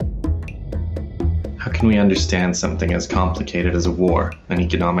can we understand something as complicated as a war, an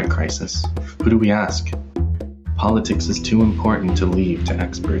economic crisis? Who do we ask? Politics is too important to leave to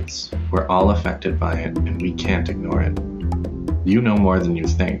experts. We're all affected by it, and we can't ignore it. You know more than you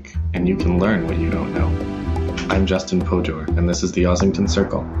think, and you can learn what you don't know. I'm Justin Pojor, and this is the Ossington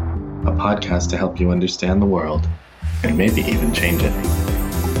Circle, a podcast to help you understand the world, and maybe even change it.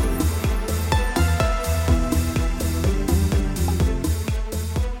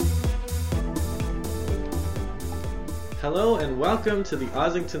 Hello and welcome to the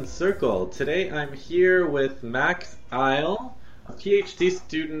Ossington Circle. Today I'm here with Max Ajl, a PhD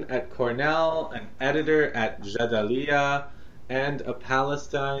student at Cornell, an editor at Jadaliyya, and a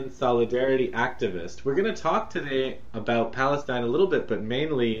Palestine solidarity activist. We're going to talk today about Palestine a little bit, but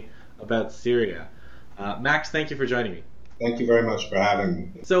mainly about Syria. Max, thank you for joining me. Thank you very much for having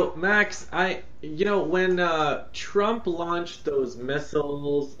me. So, Max, when Trump launched those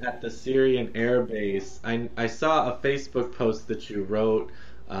missiles at the Syrian air base, I saw a Facebook post that you wrote.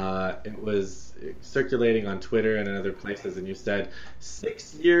 It was circulating on Twitter and in other places, and you said,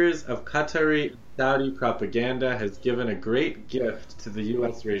 6 years of Qatari and Saudi propaganda has given a great gift to the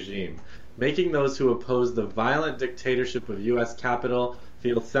U.S. regime, making those who oppose the violent dictatorship of U.S. capital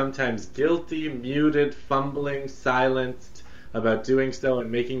feel sometimes guilty, muted, fumbling, silenced about doing so,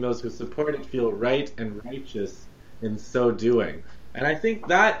 and making those who support it feel right and righteous in so doing. And I think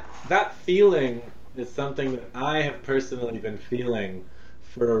that feeling is something that I have personally been feeling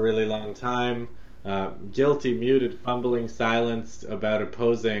for a really long time. Guilty, muted, fumbling, silenced about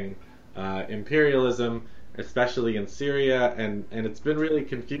opposing imperialism, especially in Syria, and it's been really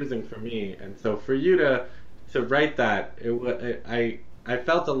confusing for me. And so for you to write that, I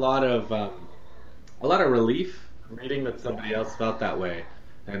felt a lot of relief reading that somebody else felt that way,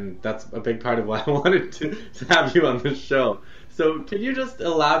 and that's a big part of why I wanted to have you on this show. So can you just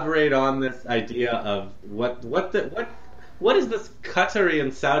elaborate on this idea of what is this Qatari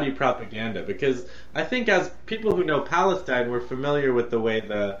and Saudi propaganda? Because I think as people who know Palestine, we're familiar with the way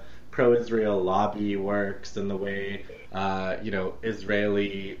the pro-Israel lobby works and the way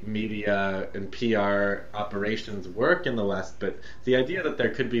Israeli media and PR operations work in the West, but the idea that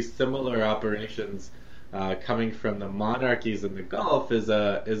there could be similar operations coming from the monarchies in the Gulf is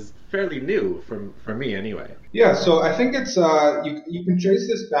fairly new for me anyway. Yeah, so I think it's you can trace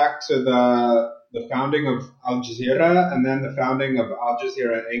this back to the founding of Al Jazeera and then the founding of Al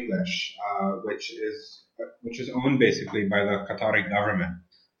Jazeera English, which is owned basically by the Qatari government.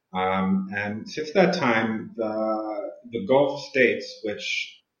 And since that time, the Gulf states,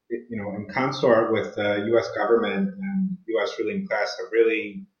 which, in consort with the U.S. government and U.S. ruling class, have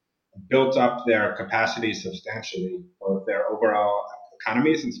really built up their capacity substantially, both their overall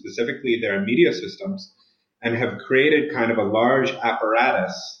economies and specifically their media systems, and have created kind of a large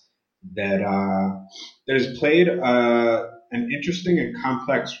apparatus that has played an interesting and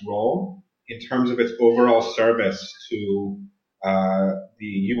complex role in terms of its overall service to the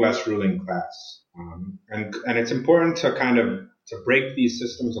U.S. ruling class. And it's important to break these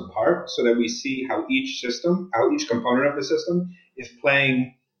systems apart so that we see how each component of the system is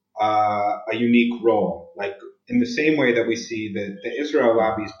playing a unique role. Like in the same way that we see that the Israel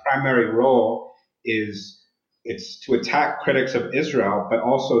lobby's primary role it's to attack critics of Israel, but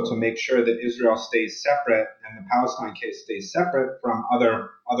also to make sure that Israel stays separate and the Palestine case stays separate from other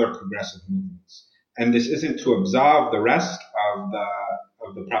progressive movements. And this isn't to absolve the rest of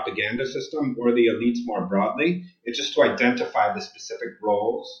the propaganda system or the elites more broadly. It's just to identify the specific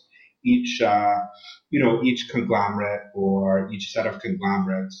roles each conglomerate or each set of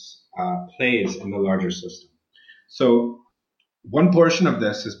conglomerates plays in the larger system. So one portion of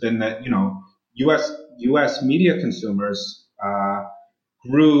this has been that U.S. media consumers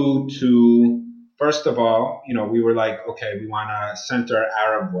grew to, first of all, we were like, okay, we want to center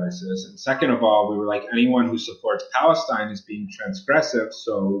Arab voices. And second of all, we were like, anyone who supports Palestine is being transgressive,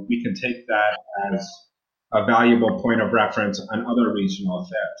 so we can take that as a valuable point of reference on other regional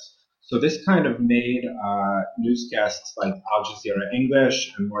affairs. So this kind of made newscasts like Al Jazeera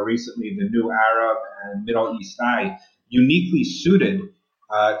English and more recently the New Arab and Middle East Eye uniquely suited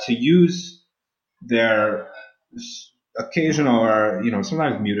to use their occasional or,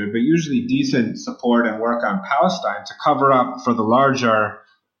 sometimes muted, but usually decent support and work on Palestine to cover up for the larger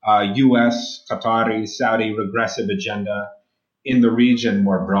U.S., Qatari, Saudi regressive agenda in the region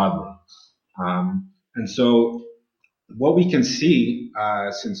more broadly. And so what we can see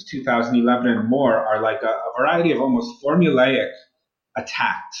since 2011 and more are like a variety of almost formulaic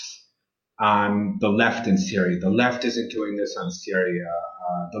attacks on the left in Syria. The left isn't doing this on Syria.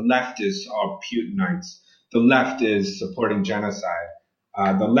 The left is all Putinites. The left is supporting genocide.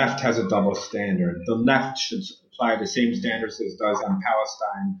 The left has a double standard. The left should apply the same standards as it does on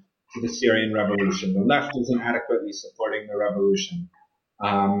Palestine to the Syrian revolution. The left isn't adequately supporting the revolution.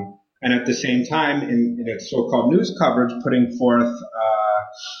 And at the same time, in its so-called news coverage, putting forth,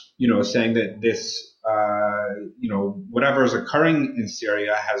 saying that this, whatever is occurring in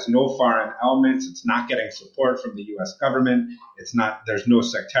Syria has no foreign elements. It's not getting support from the U.S. government. There's no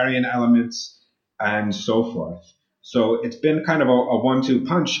sectarian elements, and so forth. So it's been kind of a 1-2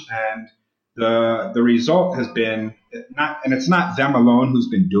 punch, and the result has been it's not them alone who's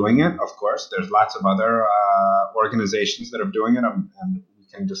been doing it. Of course, there's lots of other organizations that are doing it, and we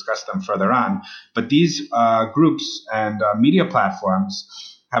can discuss them further on. But these groups and media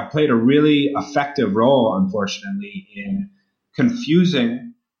platforms have played a really effective role, unfortunately, in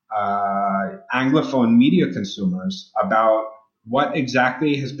confusing Anglophone media consumers about what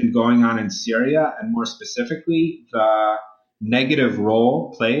exactly has been going on in Syria, and more specifically, the negative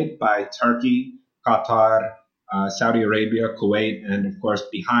role played by Turkey, Qatar, Saudi Arabia, Kuwait, and of course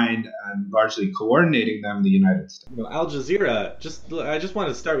behind and largely coordinating them, the United States. Well, Al Jazeera, I just want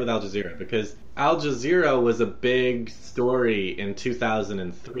to start with Al Jazeera because Al Jazeera was a big story in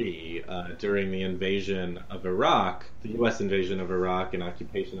 2003 during the invasion of Iraq, the U.S. invasion of Iraq and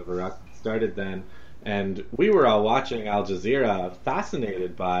occupation of Iraq started then. And we were all watching Al Jazeera,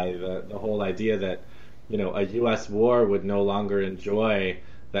 fascinated by the whole idea that, a U.S. war would no longer enjoy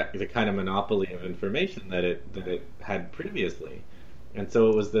the kind of monopoly of information that it had previously. And so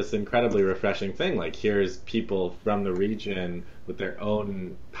it was this incredibly refreshing thing. Like, here's people from the region with their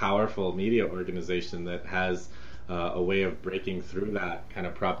own powerful media organization that has a way of breaking through that kind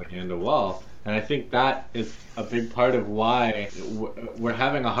of propaganda wall. And I think that is a big part of why we're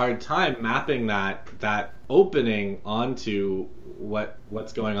having a hard time mapping that opening onto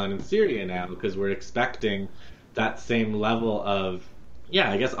what's going on in Syria now, because we're expecting that same level of,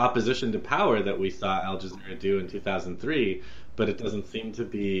 I guess, opposition to power that we saw Al Jazeera do in 2003, but it doesn't seem to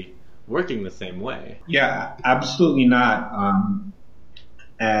be working the same way. Yeah, absolutely not.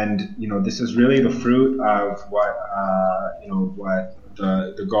 And this is really the fruit of what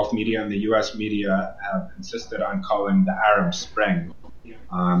the Gulf media and the U.S. media have insisted on calling the Arab Spring.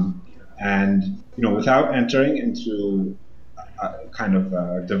 And without entering into kind of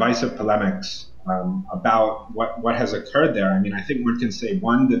divisive polemics about what has occurred there, I mean, I think one can say,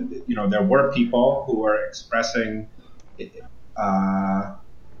 one, that there were people who were expressing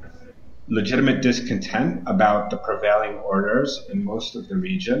legitimate discontent about the prevailing orders in most of the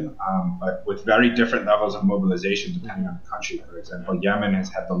region, but with very different levels of mobilization depending on the country. For example, Yemen has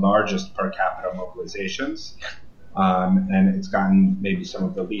had the largest per capita mobilizations, and it's gotten maybe some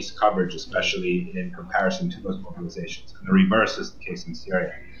of the least coverage, especially in comparison to those mobilizations. And the reverse is the case in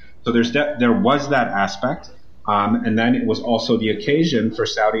Syria. So there was that aspect, and then it was also the occasion for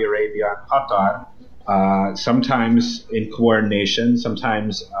Saudi Arabia and Qatar, sometimes in coordination,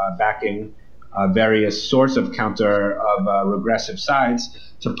 sometimes backing various sorts of regressive sides,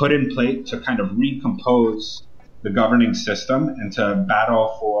 to put in place to kind of recompose the governing system and to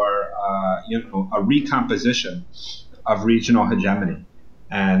battle for a recomposition of regional hegemony.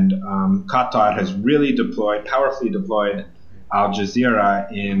 And Qatar has really powerfully deployed Al Jazeera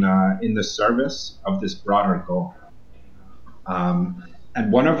in the service of this broader goal.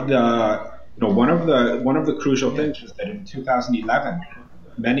 And one of the crucial things was that in 2011,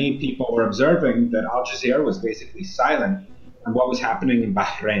 many people were observing that Al Jazeera was basically silent on what was happening in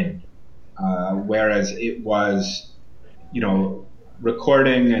Bahrain, whereas it was,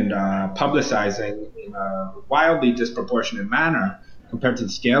 recording and publicizing in a wildly disproportionate manner compared to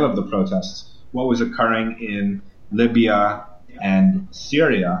the scale of the protests what was occurring in Libya and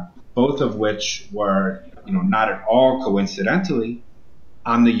Syria, both of which were, not at all coincidentally,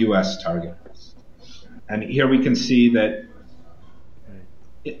 on the U.S. target. And here we can see that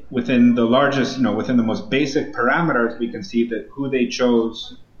within the most basic parameters, we can see that who they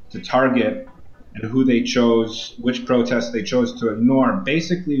chose to target and which protests they chose to ignore,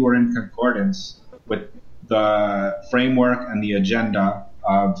 basically were in concordance with the framework and the agenda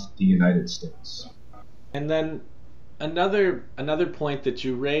of the United States. And then another point that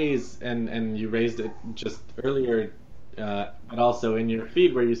you raise, and you raised it just earlier, but also in your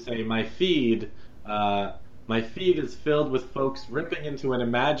feed, where you say, my feed is filled with folks ripping into an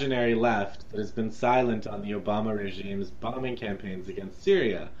imaginary left that has been silent on the Obama regime's bombing campaigns against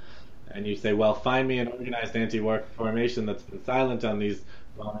Syria. And you say, well, find me an organized anti-war formation that's been silent on these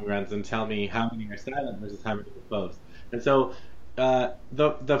bombing runs and tell me how many are silent versus how many are opposed. And so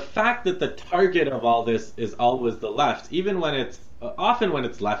the fact that the target of all this is always the left, even when it's often when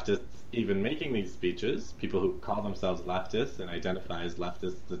it's leftists even making these speeches, people who call themselves leftists and identify as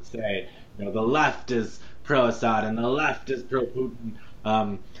leftists that say, the left is pro-Assad and the left is pro-Putin,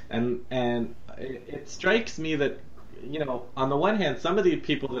 and it strikes me that on the one hand, some of the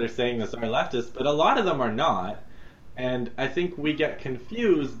people that are saying this are leftists, but a lot of them are not, and I think we get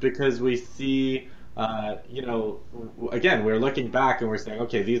confused because we see. Again, we're looking back and we're saying,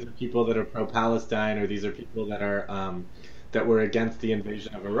 okay, these are people that are pro-Palestine, or these are people that are that were against the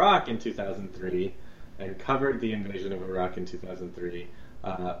invasion of Iraq in 2003 and covered the invasion of Iraq in 2003,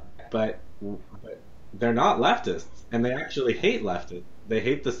 but they're not leftists, and they actually hate leftists. They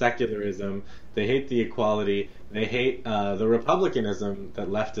hate the secularism, they hate the equality, they hate the republicanism that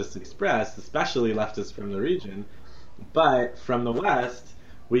leftists express, especially leftists from the region. But from the West,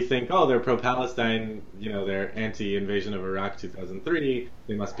 we think, oh, they're pro-Palestine, they're anti-invasion of Iraq 2003,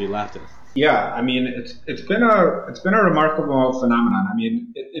 they must be leftists. Yeah, I mean, it's been a remarkable phenomenon. I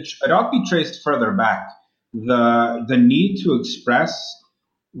mean, it ought to be traced further back. The need to express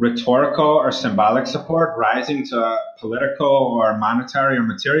rhetorical or symbolic support rising to political or monetary or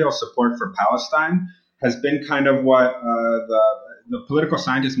material support for Palestine has been kind of what the political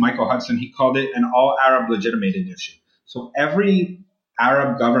scientist Michael Hudson, he called it an all-Arab legitimated issue. So every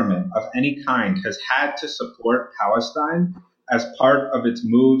Arab government of any kind has had to support Palestine as part of its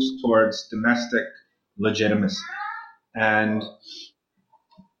moves towards domestic legitimacy. And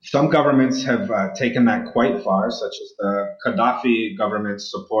some governments have taken that quite far, such as the Gaddafi government's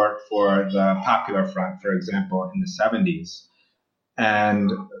support for the Popular Front, for example, in the 70s.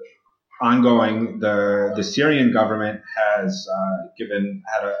 And ongoing, the Syrian government has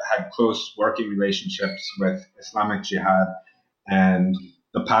had close working relationships with Islamic Jihad and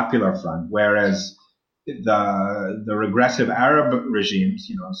the Popular Front, whereas the regressive Arab regimes,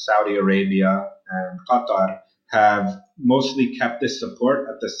 Saudi Arabia and Qatar, have mostly kept this support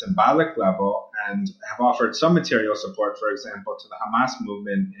at the symbolic level and have offered some material support, for example, to the Hamas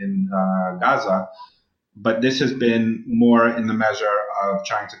movement in Gaza. But this has been more in the measure of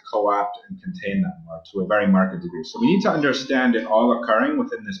trying to co-opt and contain them, or to a very marked degree. So we need to understand it all occurring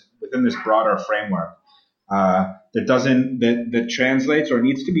within this broader framework that translates or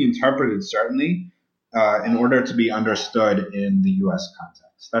needs to be interpreted certainly in order to be understood in the U.S.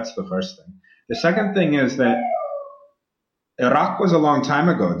 context. That's the first thing. The second thing is that Iraq was a long time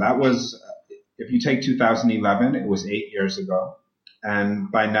ago. That was, if you take 2011, it was 8 years ago. And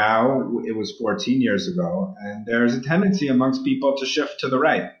by now, it was 14 years ago. And there's a tendency amongst people to shift to the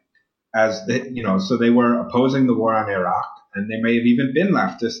right. So they were opposing the war on Iraq, and they may have even been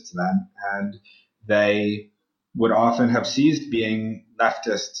leftists then. And they would often have ceased being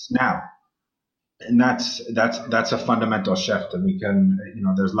leftists now. And that's a fundamental shift. And we can,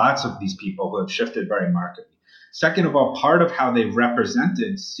 there's lots of these people who have shifted very markedly. Second of all, part of how they've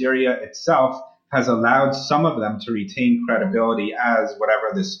represented Syria itself has allowed some of them to retain credibility as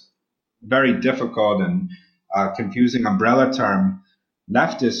whatever this very difficult and confusing umbrella term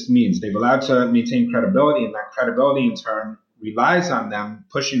leftist means. They've allowed to maintain credibility, and that credibility in turn relies on them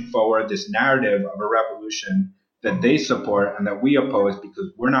pushing forward this narrative of a revolution that they support and that we oppose,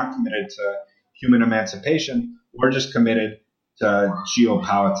 because we're not committed to human emancipation. We're just committed to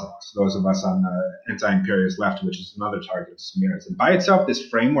geopolitics, those of us on the anti-imperialist left, which is another target of smears. And by itself, this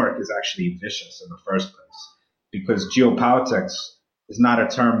framework is actually vicious in the first place, because geopolitics is not a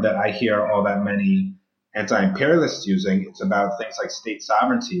term that I hear all that many anti-imperialists using. It's about things like state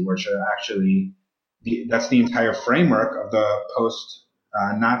sovereignty, which are actually, that's the entire framework of the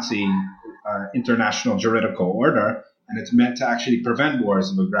post-Nazi international juridical order, and it's meant to actually prevent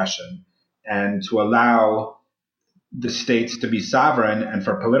wars of aggression and to allow the states to be sovereign and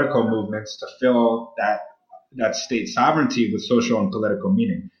for political movements to fill that state sovereignty with social and political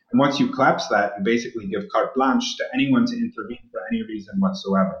meaning. And once you collapse that, you basically give carte blanche to anyone to intervene for any reason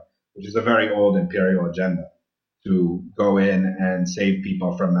whatsoever, which is a very old imperial agenda, to go in and save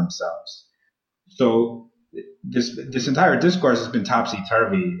people from themselves. So this entire discourse has been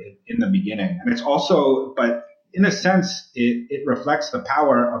topsy-turvy in the beginning. And it's also, but in a sense, it reflects the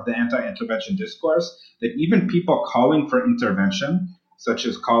power of the anti-intervention discourse, that even people calling for intervention, such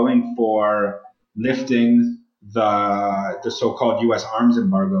as calling for lifting the so-called U.S. arms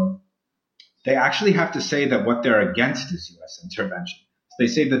embargo, they actually have to say that what they're against is U.S. intervention. They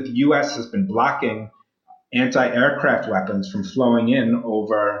say that the U.S. has been blocking anti-aircraft weapons from flowing in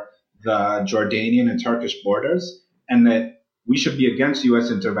over the Jordanian and Turkish borders, and that we should be against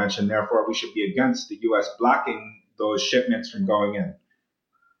U.S. intervention, therefore we should be against the U.S. blocking those shipments from going in.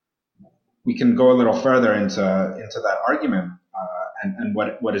 We can go a little further into that argument and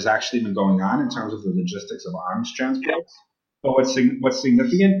what has actually been going on in terms of the logistics of arms transports. But what's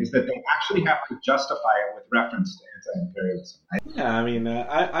significant is that they actually have to justify it with reference to anti-imperialism. Yeah, I mean,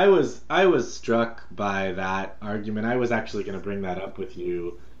 I was struck by that argument. I was actually going to bring that up with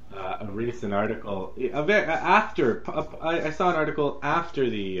you. A recent article, I saw an article after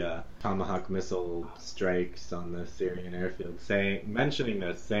the Tomahawk missile strikes on the Syrian airfield, mentioning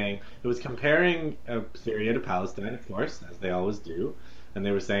it was comparing Syria to Palestine, of course, as they always do. And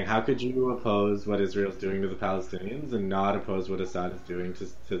they were saying, how could you oppose what Israel's doing to the Palestinians and not oppose what Assad is doing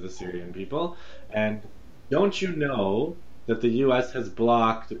to the Syrian people? And don't you know that the U.S. has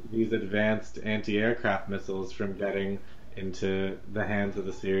blocked these advanced anti-aircraft missiles from getting into the hands of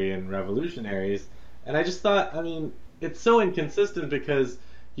the Syrian revolutionaries? And I just thought, I mean, it's so inconsistent because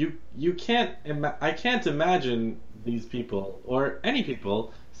I can't imagine these people or any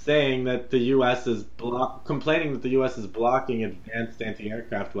people saying that the U.S. is complaining that the U.S. is blocking advanced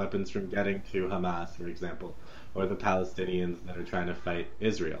anti-aircraft weapons from getting to Hamas, for example, or the Palestinians that are trying to fight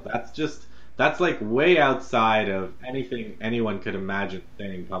Israel. That's like way outside of anything anyone could imagine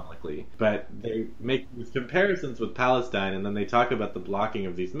saying publicly. But they make these comparisons with Palestine, and then they talk about the blocking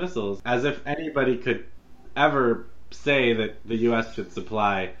of these missiles as if anybody could ever say that the U.S. should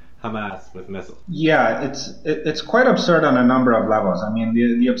supply Hamas with missiles. Yeah, it's quite absurd on a number of levels. I mean,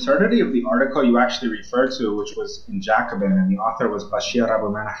 the absurdity of the article you actually referred to, which was in Jacobin, and the author was Bashir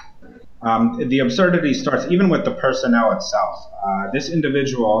Abu Manah. The absurdity starts even with the personnel itself. This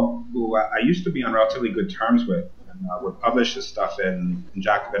individual, who I used to be on relatively good terms with, and would publish his stuff in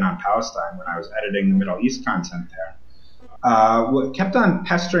Jacobin on Palestine when I was editing the Middle East content there, kept on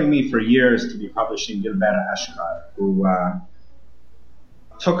pestering me for years to be publishing Gilbert Ashkar, who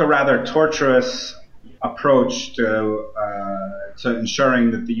took a rather torturous approach to ensuring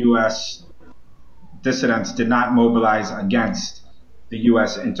that the U.S. dissidents did not mobilize against the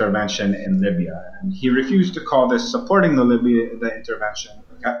U.S. intervention in Libya. And he refused to call this supporting the intervention.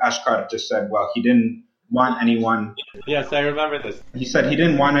 Ashkar just said, well, he didn't want anyone... Yes, I remember this. He said he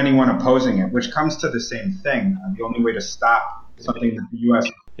didn't want anyone opposing it, which comes to the same thing. The only way to stop something that the U.S.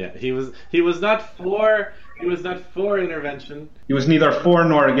 Yeah, he was not for intervention. He was neither for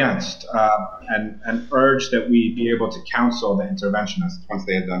nor against, and urged that we be able to counsel the interventionists once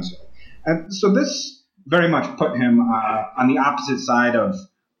they had done so. And so this very much put him on the opposite side of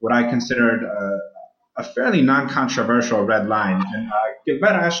what I considered a fairly non-controversial red line. And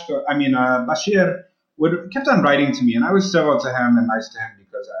Bashir kept on writing to me, and I was civil to him and nice to him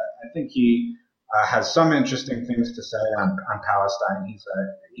because I think he has some interesting things to say on Palestine. He's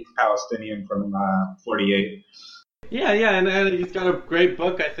Palestinian from 48. Yeah, and he's got a great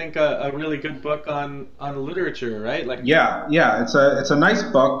book. I think a really good book on literature, right? Like yeah, it's a nice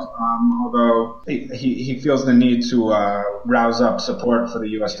book. Although he feels the need to rouse up support for the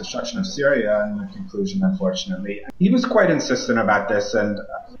U.S. destruction of Syria in the conclusion, unfortunately. He was quite insistent about this, and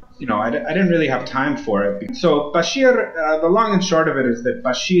I didn't really have time for it. So Bashir, the long and short of it is that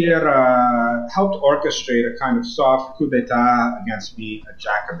Bashir helped orchestrate a kind of soft coup d'etat against me at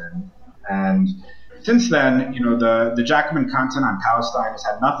Jacobin, and since then, the Jacobin content on Palestine has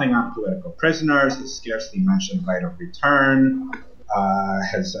had nothing on political prisoners. It's scarcely mentioned right of return.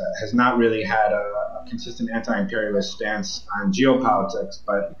 Has not really had a consistent anti-imperialist stance on geopolitics.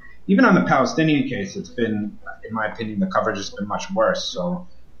 But even on the Palestinian case, it's been, in my opinion, the coverage has been much worse. So,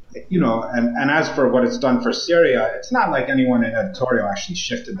 and as for what it's done for Syria, it's not like anyone in editorial actually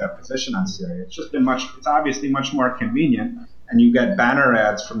shifted their position on Syria. It's just been it's obviously much more convenient, and you get banner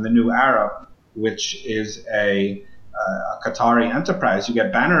ads from the New Arab, which is a Qatari enterprise. You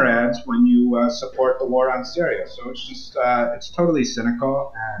get banner ads when you support the war on Syria. So it's just, it's totally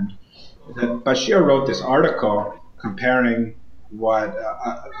cynical. And Bashir wrote this article comparing what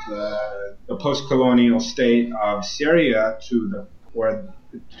the post-colonial state of Syria to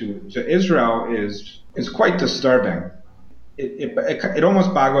Israel is quite disturbing. It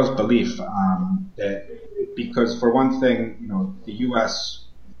almost boggles belief, because for one thing, the U.S.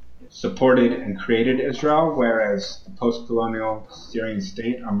 supported and created Israel, whereas the post-colonial Syrian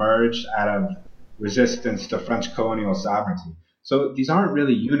state emerged out of resistance to French colonial sovereignty. So these aren't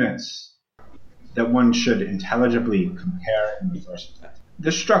really units that one should intelligibly compare in the first place.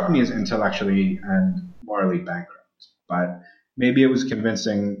 This struck me as intellectually and morally bankrupt, but maybe it was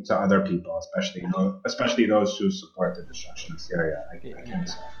convincing to other people, especially those who support the destruction of Syria. I can't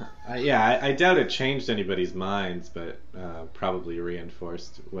say. I doubt it changed anybody's minds, but probably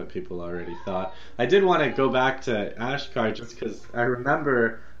reinforced what people already thought. I did want to go back to Ashkar just because I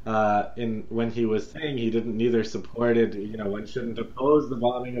remember when he was saying he neither supported, one shouldn't oppose the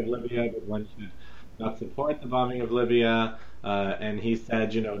bombing of Libya, but one should not support the bombing of Libya. And he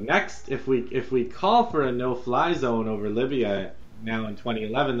said, next, if we call for a no-fly zone over Libya now in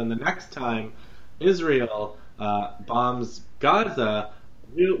 2011, then the next time Israel bombs Gaza,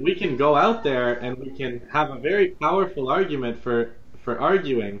 we can go out there and we can have a very powerful argument for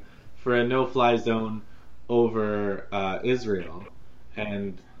arguing for a no-fly zone over Israel.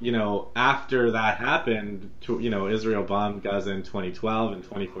 And after that happened, Israel bombed Gaza in 2012 and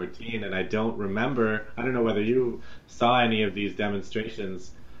 2014, and I don't know whether you saw any of these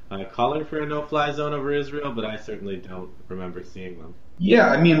demonstrations calling for a no-fly zone over Israel, but I certainly don't remember seeing them. Yeah,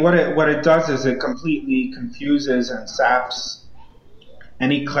 I mean, what it does is it completely confuses and saps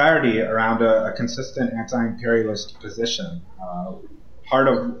any clarity around a consistent anti-imperialist position. Part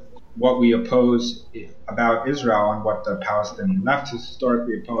of what we oppose about Israel and what the Palestinian left has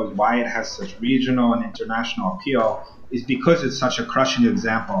historically opposed, why it has such regional and international appeal, is because it's such a crushing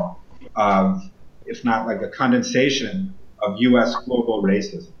example of, if not like a condensation of U.S. global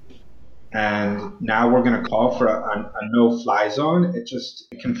racism. And now we're going to call for a no-fly zone. It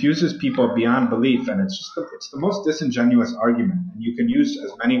confuses people beyond belief, and it's the most disingenuous argument. And you can use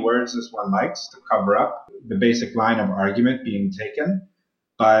as many words as one likes to cover up the basic line of argument being taken,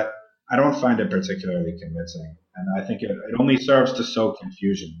 but I don't find it particularly convincing. And I think it only serves to sow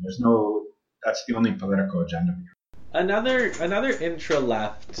confusion. That's the only political agenda here. Another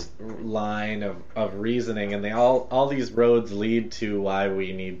intra-left line of reasoning, and all these roads lead to why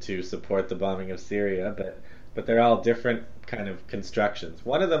we need to support the bombing of Syria, but they're all different kind of constructions.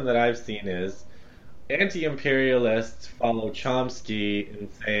 One of them that I've seen is anti-imperialists follow Chomsky in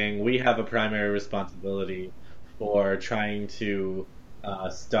saying we have a primary responsibility for trying to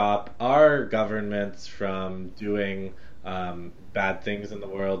stop our governments from doing bad things in the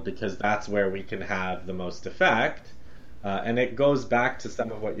world because that's where we can have the most effect. And it goes back to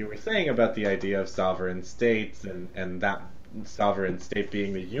some of what you were saying about the idea of sovereign states and that sovereign state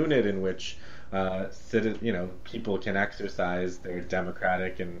being the unit in which people can exercise their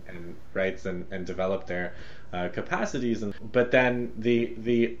democratic and rights and develop their capacities. But then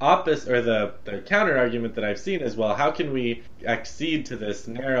the opposite, or the counter argument that I've seen is, well, how can we accede to this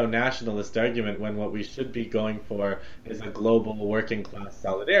narrow nationalist argument when what we should be going for is a global working class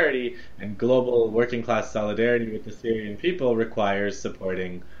solidarity, and global working class solidarity with the Syrian people requires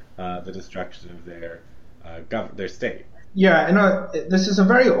supporting the destruction of their state. Yeah, and this is a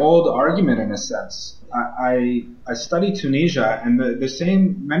very old argument in a sense. I study Tunisia, and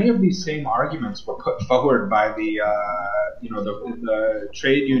many of these same arguments were put forward by the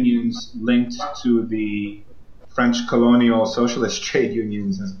trade unions linked to the French colonial socialist trade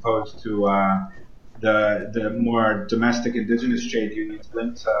unions, as opposed to the more domestic indigenous trade unions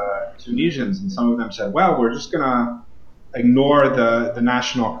linked to Tunisians. And some of them said, well, we're just going to ignore the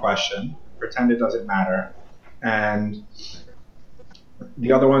national question, pretend it doesn't matter. And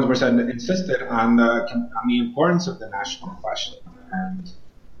the other ones insisted on the importance of the national question. And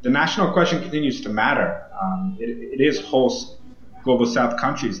the national question continues to matter. It is whole global South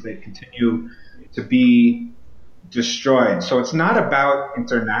countries that continue to be destroyed. So it's not about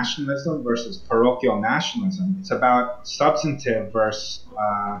internationalism versus parochial nationalism. It's about substantive versus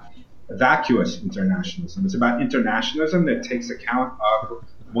vacuous internationalism. It's about internationalism that takes account of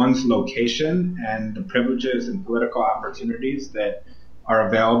one's location and the privileges and political opportunities that are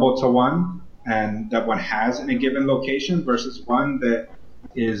available to one and that one has in a given location, versus one that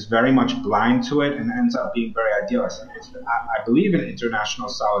is very much blind to it and ends up being very idealist. I believe in international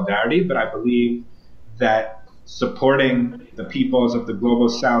solidarity, but I believe that supporting the peoples of the global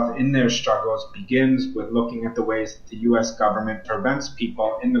South in their struggles begins with looking at the ways that the U.S. government prevents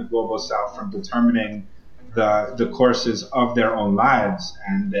people in the global South from determining the courses of their own lives,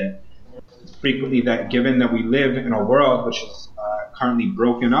 and that frequently that given that we live in a world which is currently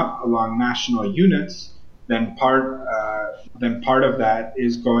broken up along national units, then part of that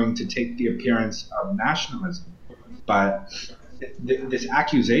is going to take the appearance of nationalism. But this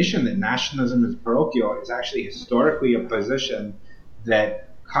accusation that nationalism is parochial is actually historically a position that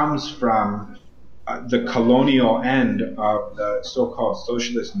comes from the colonial end of the so-called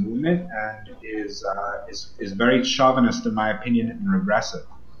socialist movement, and is very chauvinist in my opinion and regressive.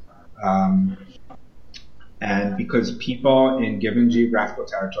 And because people in given geographical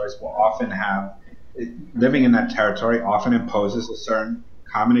territories will often have, living in that territory often imposes a certain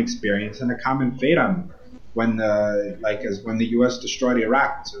common experience and a common fate on them. When the U.S. destroyed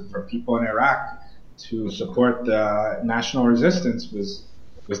Iraq, for people in Iraq to support the national resistance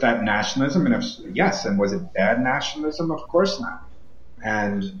was that nationalism? And yes, and was it bad nationalism? Of course not.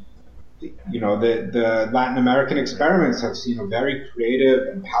 And the Latin American experiments have seen a very creative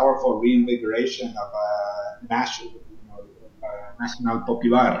and powerful reinvigoration of a national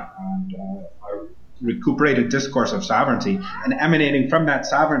popular and a recuperated discourse of sovereignty. And emanating from that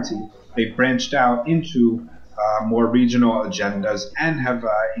sovereignty, they branched out into more regional agendas and have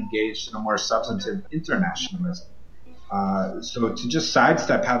engaged in a more substantive internationalism. So to just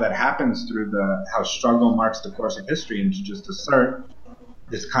sidestep how that happens through how struggle marks the course of history, and to just assert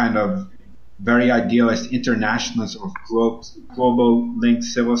this kind of very idealist internationalism of global linked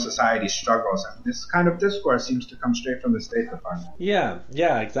civil society struggles, and this kind of discourse seems to come straight from the State Department.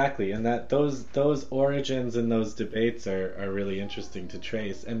 Yeah, exactly. And that those origins and those debates are really interesting to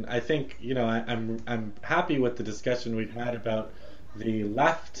trace. And I think, I'm happy with the discussion we've had about the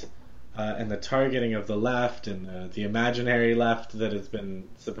left and the targeting of the left and the imaginary left that has been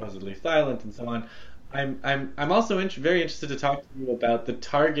supposedly silent and so on. I'm also very interested to talk to you about the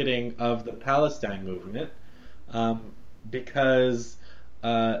targeting of the Palestine movement, because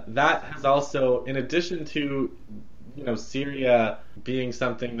that has also, in addition to Syria being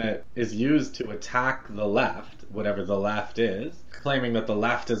something that is used to attack the left, whatever the left is, claiming that the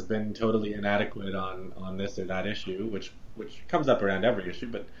left has been totally inadequate on this or that issue, which comes up around every issue,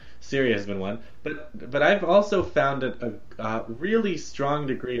 but Syria has been one. But I've also found a really strong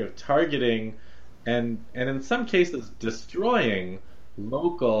degree of targeting and in some cases destroying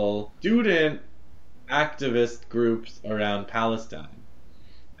local student activist groups around Palestine.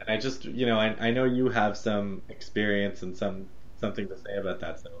 And I just, I know you have some experience and something to say about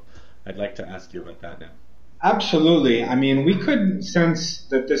that, so I'd like to ask you about that now. Absolutely. I mean, we could sense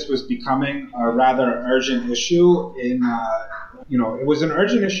that this was becoming a rather urgent issue it was an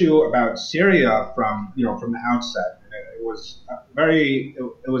urgent issue about Syria from the outset.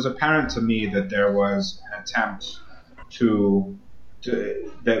 It was apparent to me that there was an attempt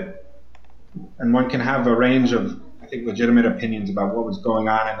and one can have a range of, I think, legitimate opinions about what was going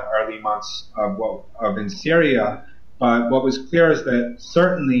on in the early months of in Syria, but what was clear is that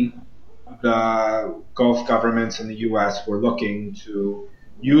certainly the Gulf governments in the U.S. were looking to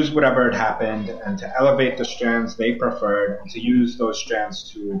use whatever had happened and to elevate the strands they preferred, and to use those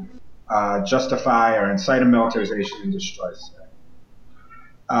strands to justify or incite a militarization and destroy Syria.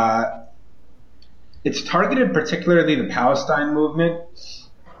 It's targeted particularly the Palestine movement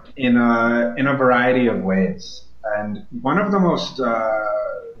in a variety of ways, and one of the most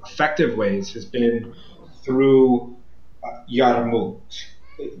effective ways has been through Yarmouk.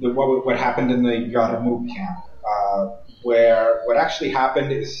 What happened in the Yarmouk camp, where what actually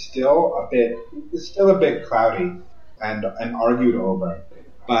happened is still a bit cloudy and argued over.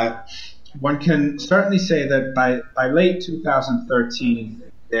 But one can certainly say that by late 2013,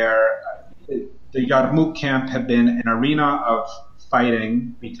 the Yarmouk camp had been an arena of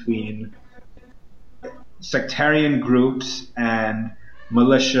fighting between sectarian groups and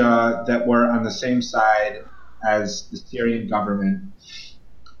militia that were on the same side as the Syrian government,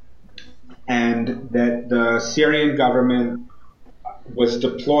 and that the Syrian government was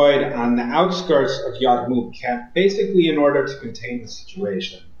deployed on the outskirts of Yarmouk camp basically in order to contain the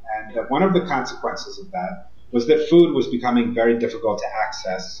situation. And that one of the consequences of that was that food was becoming very difficult to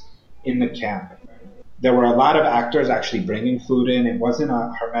access in the camp. There were a lot of actors actually bringing food in. It wasn't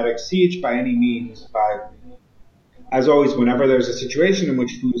a hermetic siege by any means, but as always, whenever there's a situation in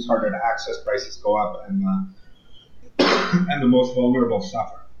which food is harder to access, prices go up and the most vulnerable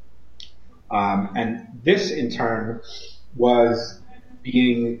suffer. And this, in turn, was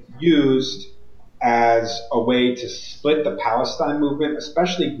being used as a way to split the Palestine movement,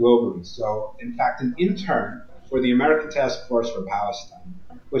 especially globally. So, in fact, an intern for the American Task Force for Palestine,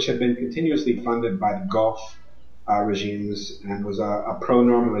 which had been continuously funded by the Gulf regimes and was a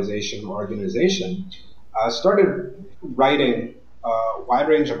pro-normalization organization, started writing a wide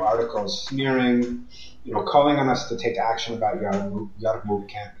range of articles smearing, calling on us to take action about Yarmouk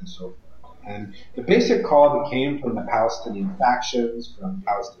camp and so forth. And the basic call that came from the Palestinian factions, from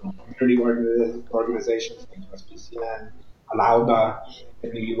Palestinian community organizations like USPCN, Al-Auda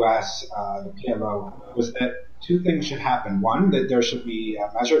in the U.S., the PLO, was that two things should happen. One, that there should be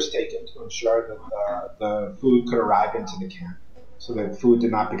measures taken to ensure that the food could arrive into the camp, so that food did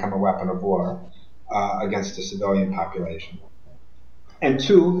not become a weapon of war against the civilian population. And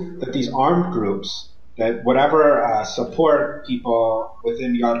two, that these armed groups, that whatever support people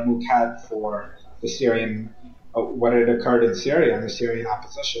within Yarmouk had for the Syrian, what had occurred in Syria and the Syrian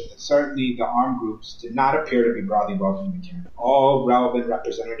opposition, that certainly the armed groups did not appear to be broadly welcome in the camp. All relevant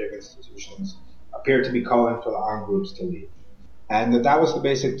representative institutions appeared to be calling for the armed groups to leave. And that was the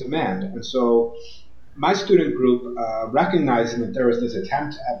basic demand. And so my student group, recognizing that there was this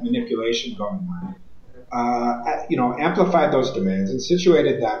attempt at manipulation going on, amplified those demands and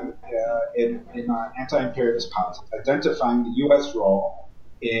situated them in anti-imperialist politics, identifying the U.S. role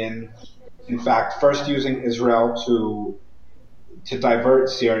in fact, first using Israel to divert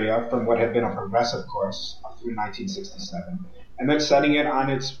Syria from what had been a progressive course through 1967, and then setting it on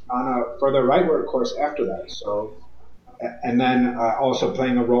a further rightward course after that. So, and then also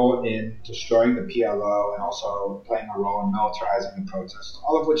playing a role in destroying the PLO and also playing a role in militarizing the protests,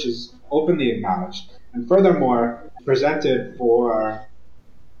 all of which is openly acknowledged. And furthermore, presented for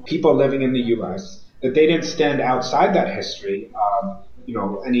people living in the U.S. that they didn't stand outside that history,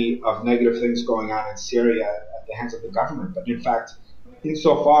 any of negative things going on in Syria at the hands of the government. But in fact,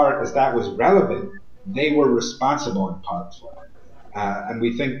 insofar as that was relevant, they were responsible in part for it. And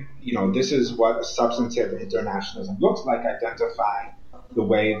we think, this is what a substantive internationalism looks like, identifying the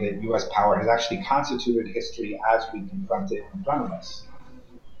way that U.S. power has actually constituted history as we confront it in front of us.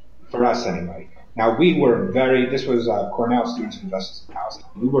 For us, anyway. Now, this was Cornell Students for Justice in Palestine.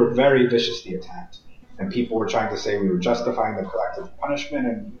 We were very viciously attacked. And people were trying to say we were justifying the collective punishment,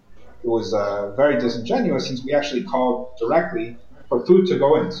 and it was very disingenuous since we actually called directly for food to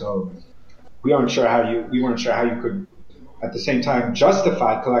go in. So we weren't sure how you could, at the same time,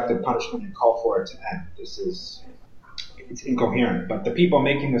 justify collective punishment and call for it to end. It's incoherent. But the people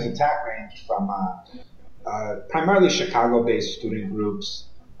making this attack ranged from primarily Chicago-based student groups,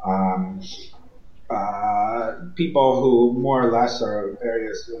 people who more or less were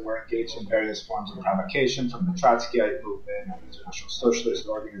engaged in various forms of provocation, from the Trotskyite movement, the International Socialist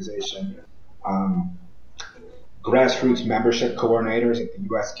Organization, grassroots membership coordinators at the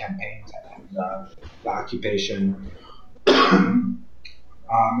U.S. campaigns and the occupation,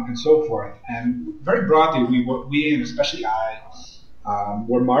 and so forth. And very broadly, we and especially I,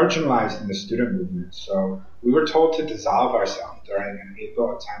 were marginalized in the student movement. So we were told to dissolve ourselves during an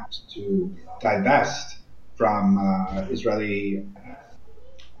April attempt to divest from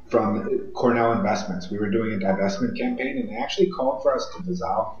Cornell investments. We were doing a divestment campaign, and they actually called for us to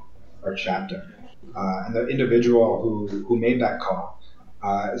dissolve our chapter. And the individual who made that call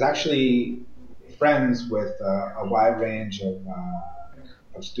is actually friends with a wide range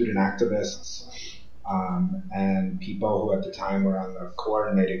of student activists and people who at the time were on the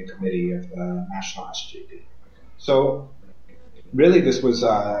coordinating committee of the National SJP. So really this was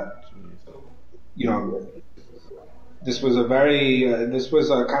a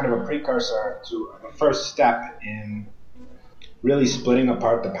kind of a precursor to the first step in really splitting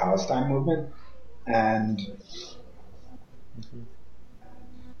apart the Palestine movement, and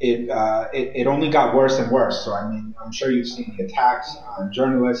it only got worse and worse. So I'm sure you've seen the attacks on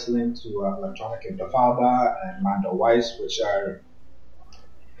journalists linked to Electronic Intifada and Mando Weiss, which are,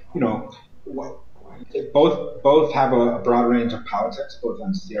 both have a broad range of politics, both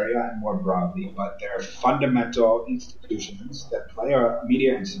on Syria and more broadly, but they're fundamental institutions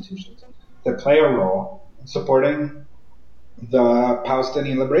media institutions that play a role in supporting the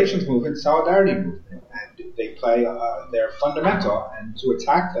Palestinian Liberations Movement, Solidarity Movement, and they're fundamental, and to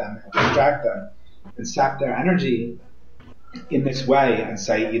attack them and distract them and sap their energy in this way and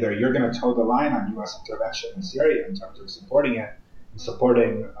say either you're going to toe the line on U.S. intervention in Syria in terms of supporting it, and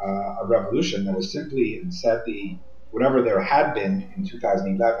supporting a revolution that was simply, instead, whatever there had been in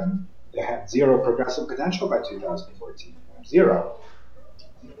 2011, they had zero progressive potential by 2014. Zero.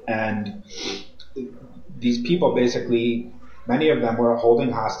 And these people basically, many of them were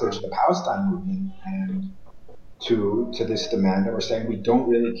holding hostage the Palestine movement and to this demand that were saying we don't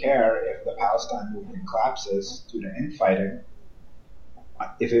really care if the Palestine movement collapses due to infighting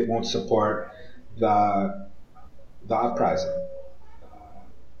if it won't support the uprising.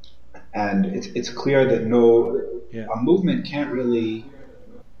 And it's clear that a movement can't really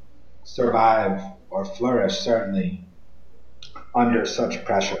survive or flourish, certainly, under such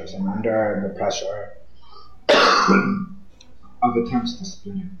pressures and under the pressure of attempts to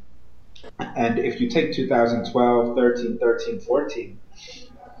split it. And if you take 2012, 13, 14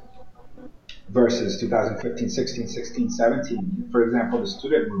 versus 2015, 16, 16, 17, for example, the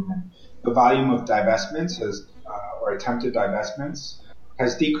student movement, the volume of divestments or attempted divestments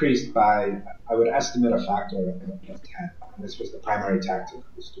has decreased by, I would estimate, a factor of 10. And this was the primary tactic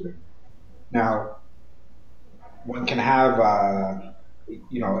of the student. Now, one can have,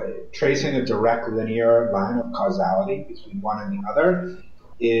 tracing a direct linear line of causality between one and the other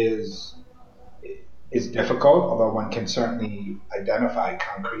is difficult, although one can certainly identify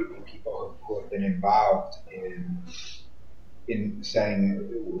concretely people who have been involved in saying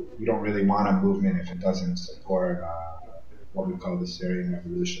we don't really want a movement if it doesn't support what we call the Syrian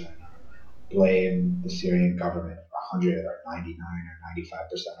revolution, blame the Syrian government for 100 or 99 or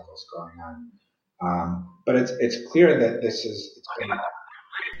 95% of what's going on. But it's clear that this is it's been,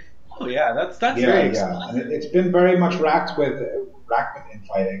 oh yeah, that's very expensive. And it's been very much racked with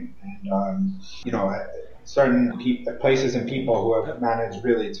infighting, and certain places and people who have managed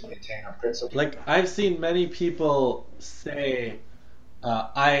really to maintain a principle. Like, I've seen many people say,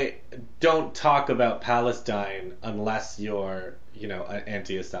 I don't talk about Palestine unless you're,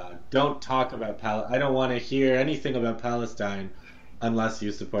 anti-Assad. Don't talk about I don't want to hear anything about Palestine unless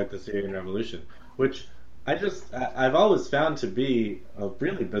you support the Syrian revolution, which I've always found to be a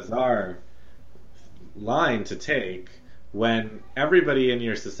really bizarre line to take when everybody in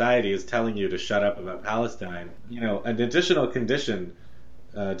your society is telling you to shut up about Palestine. An additional condition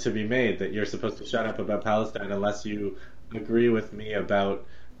to be made that you're supposed to shut up about Palestine unless you agree with me about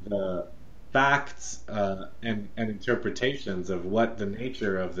the facts and interpretations of what the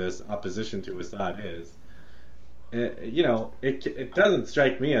nature of this opposition to Assad is. It doesn't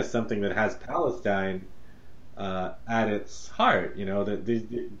strike me as something that has Palestine at its heart.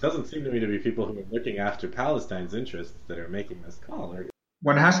 It doesn't seem to me to be people who are looking after Palestine's interests that are making this call.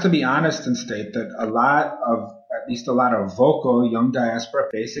 One has to be honest and state that at least a lot of vocal young diaspora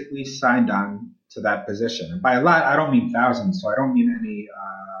basically signed on to that position. And by a lot, I don't mean thousands. So I don't mean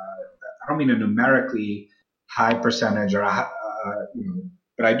I don't mean a numerically high percentage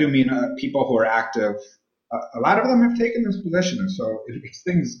but I do mean people who are active. A lot of them have taken this position, and so it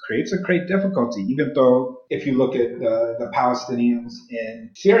creates a great difficulty, even though if you look at the Palestinians in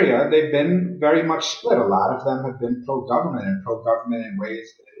Syria, they've been very much split. A lot of them have been pro-government in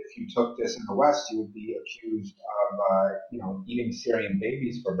ways that if you took this in the West, you would be accused of, eating Syrian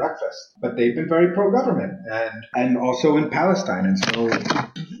babies for breakfast. But they've been very pro-government, and also in Palestine. And so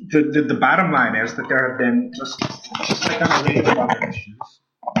the bottom line is that there have been, just like on a range of other issues,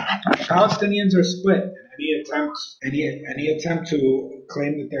 Palestinians are split. Any attempt to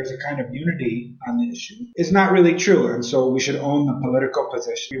claim that there's a kind of unity on the issue is not really true. And so we should own the political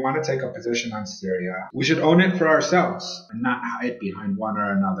position. If we want to take a position on Syria, we should own it for ourselves and not hide behind one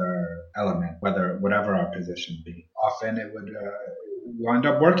or another element, whatever our position be. Often it would wind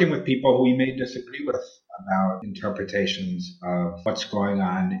up working with people who we may disagree with about interpretations of what's going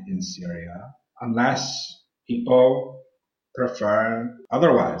on in Syria, unless people prefer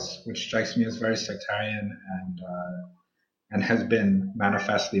otherwise, which strikes me as very sectarian and has been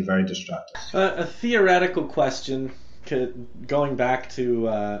manifestly very destructive. A theoretical question, going back to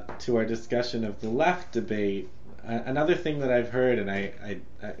our discussion of the left debate. Another thing that I've heard, and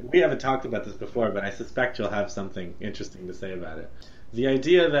we haven't talked about this before, but I suspect you'll have something interesting to say about it. The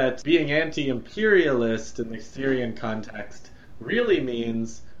idea that being anti-imperialist in the Syrian context really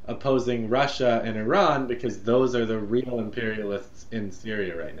means opposing Russia and Iran because those are the real imperialists in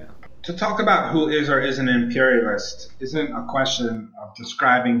Syria right now. To talk about who is or isn't an imperialist isn't a question of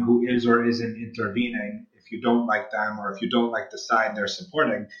describing who is or isn't intervening if you don't like them or if you don't like the side they're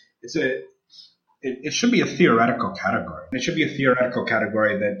supporting. It should be a theoretical category. It should be a theoretical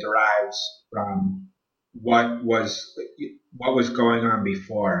category that derives from what was going on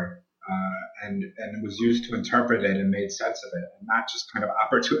before. And it was used to interpret it and made sense of it, and not just kind of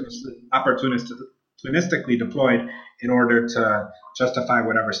opportunistically deployed in order to justify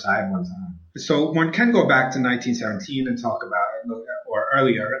whatever side one's on. So one can go back to 1917 and talk about, or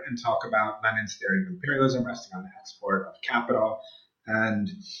earlier, and talk about Lenin's theory of imperialism resting on the export of capital.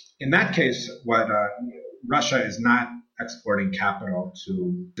 And in that case, Russia is not exporting capital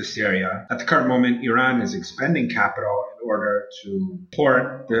to Syria. At the current moment, Iran is expending capital in order to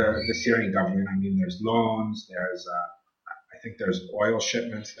support the Syrian government. I mean, there's loans, I think there's oil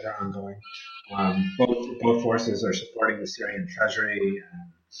shipments that are ongoing. Both forces are supporting the Syrian treasury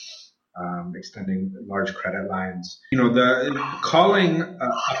and extending large credit lines. Calling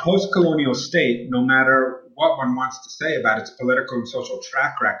a post-colonial state, no matter what one wants to say about its political and social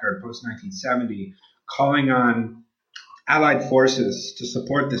track record post-1970, calling on allied forces to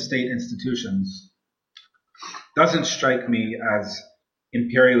support the state institutions doesn't strike me as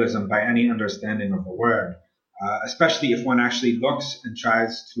imperialism by any understanding of the word, especially if one actually looks and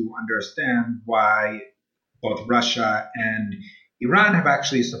tries to understand why both Russia and Iran have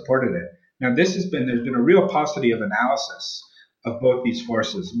actually supported it. Now, there's been a real paucity of analysis of both these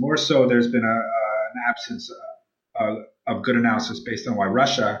forces. More so, there's been an absence of good analysis based on why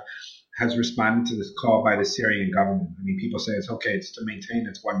Russia has responded to this call by the Syrian government. I mean, people say it's okay, it's to maintain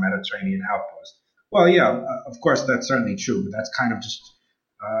its one Mediterranean outpost. Well, yeah, of course, that's certainly true, but that's kind of just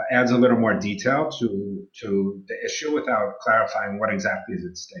adds a little more detail to the issue without clarifying what exactly is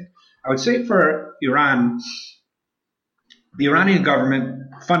at stake. I would say for Iran, the Iranian government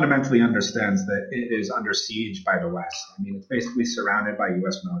fundamentally understands that it is under siege by the West. I mean, it's basically surrounded by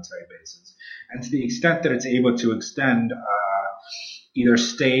U.S. military bases. And to the extent that it's able to extend either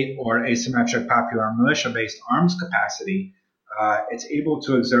state or asymmetric popular militia-based arms capacity, it's able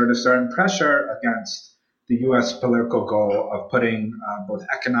to exert a certain pressure against the U.S. political goal of putting both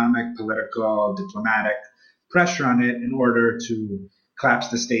economic, political, diplomatic pressure on it in order to collapse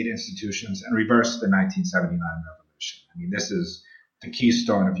the state institutions and reverse the 1979 revolution. I mean, this is the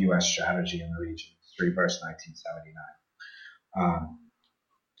keystone of U.S. strategy in the region, to reverse 1979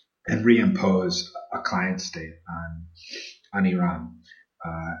 and reimpose a client state on Iran.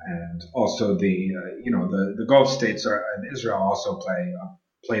 And also the Gulf states and Israel also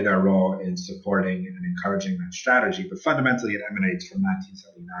play their role in supporting and encouraging that strategy, but fundamentally it emanates from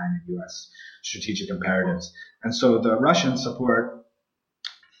 1979 and U.S. strategic imperatives. And so the Iranian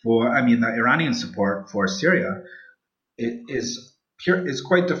support for Syria is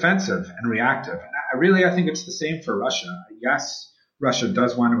quite defensive and reactive. And I think it's the same for Russia. Yes, Russia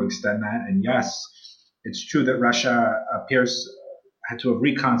does want to extend that, and yes, it's true that Russia appears had to have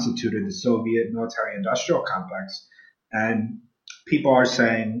reconstituted the Soviet military-industrial complex, and people are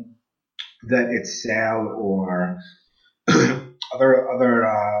saying that its sale or other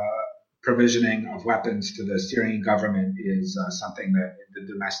provisioning of weapons to the Syrian government is something that the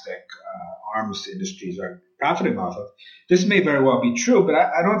domestic arms industries are profiting off of. This may very well be true, but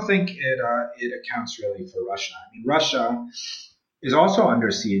I don't think it accounts really for Russia. I mean, Russia is also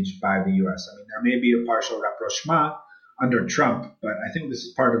under siege by the U.S. I mean, there may be a partial rapprochement under Trump, but I think this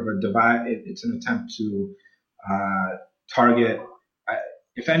is part of a divide. It's an attempt to target,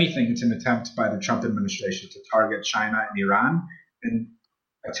 if anything, it's an attempt by the Trump administration to target China and Iran and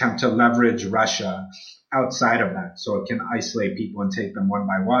attempt to leverage Russia outside of that so it can isolate people and take them one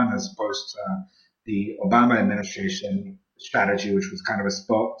by one, as opposed to the Obama administration strategy, which was kind of a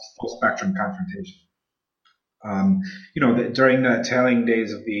full spectrum confrontation. During the tailing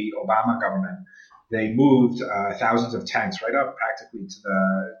days of the Obama government, they moved thousands of tanks right up practically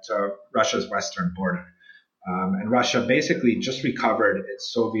to Russia's western border. And Russia basically just recovered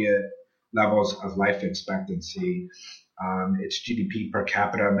its Soviet levels of life expectancy. Its GDP per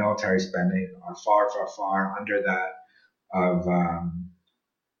capita military spending are far, far, far under that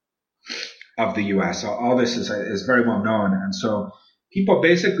of the U.S. So all this is very well known. And so what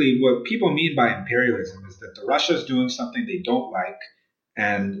people mean by imperialism is that Russia is doing something they don't like,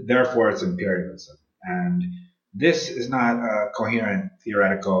 and therefore it's imperialism. And this is not a coherent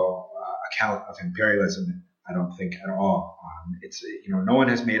theoretical account of imperialism, I don't think, at all. No one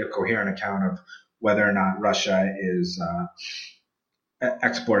has made a coherent account of whether or not Russia is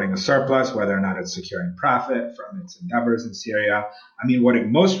exporting a surplus, whether or not it's securing profit from its endeavors in Syria. I mean, what it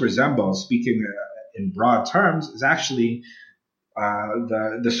most resembles, speaking in broad terms, is actually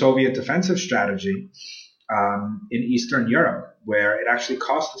the Soviet defensive strategy in Eastern Europe, where it actually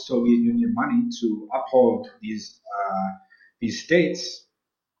cost the Soviet Union money to uphold these states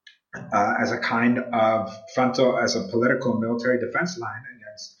as a kind of as a political military defense line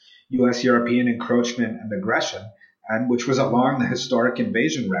against U.S. European encroachment and aggression, and which was along the historic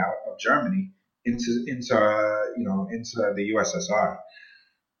invasion route of Germany into the USSR.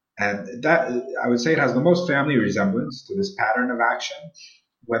 And that, I would say, it has the most family resemblance to this pattern of action.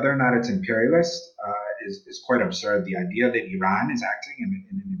 Whether or not it's imperialist is quite absurd. The idea that Iran is acting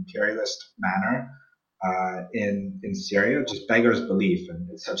in an imperialist manner in Syria just beggars belief.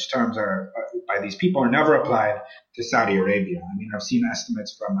 And such terms by these people are never applied to Saudi Arabia. I mean, I've seen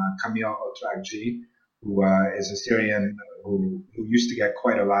estimates from Kamil Otragji, who is a Syrian who used to get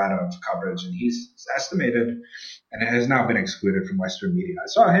quite a lot of coverage, and he's estimated, and it has now been excluded from Western media. I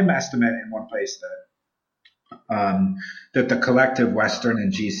saw him estimate in one place that the collective Western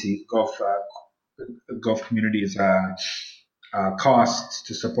and GC Gulf communities costs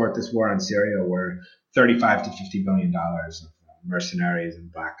to support this war in Syria were $35 to $50 billion of mercenaries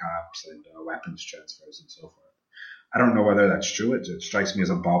and black ops and weapons transfers and so forth. I don't know whether that's true. It strikes me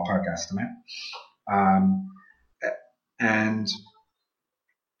as a ballpark estimate. And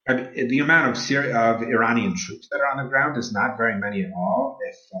the amount of Iranian troops that are on the ground is not very many at all.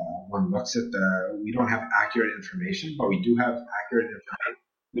 If one looks at we don't have accurate information, but we do have accurate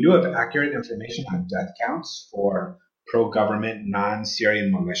information on death counts for pro-government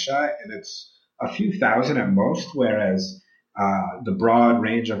non-Syrian militia, and it's a few thousand at most, whereas the broad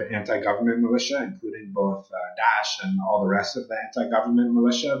range of anti-government militia, including both Daesh and all the rest of the anti-government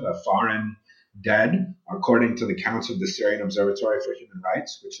militia, the foreign dead, according to the counts of the Syrian Observatory for Human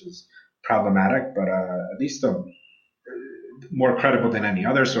Rights, which is problematic, but at least more credible than any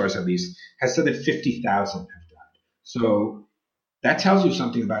other source, at least, has said that 50,000 have died. So that tells you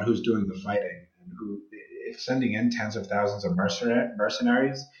something about who's doing the fighting and who. If sending in tens of thousands of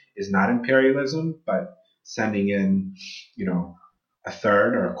mercenaries is not imperialism, but sending in, a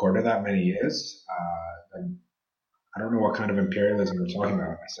third or a quarter that many is, then I don't know what kind of imperialism we're talking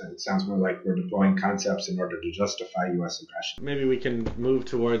about. It sounds more like we're deploying concepts in order to justify U.S. aggression. Maybe we can move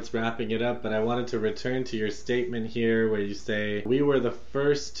towards wrapping it up, but I wanted to return to your statement here where you say, we were the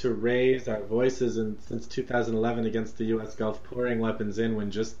first to raise our voices since 2011 against the U.S. Gulf, pouring weapons in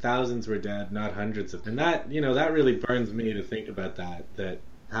when just thousands were dead, not hundreds of them. And that, that really burns me to think about that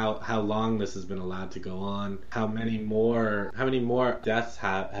how long this has been allowed to go on, how many more deaths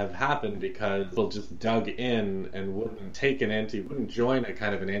have happened because people just dug in and wouldn't join a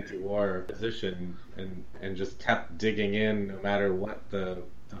kind of an anti-war position and just kept digging in no matter what the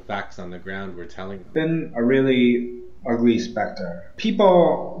facts on the ground were telling them. It's been a really ugly specter.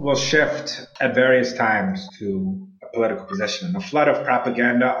 People will shift at various times to political position. And the flood of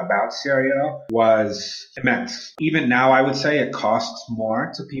propaganda about Syria was immense. Even now, I would say it costs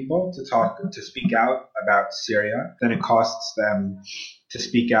more to people to speak out about Syria than it costs them to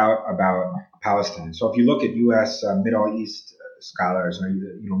speak out about Palestine. So if you look at U.S. Middle East scholars or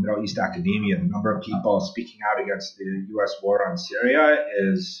Middle East academia, the number of people speaking out against the U.S. war on Syria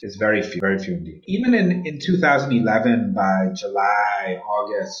is very few indeed. Even in 2011, by July,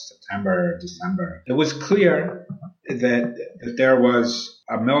 August, September, December, it was clear that there was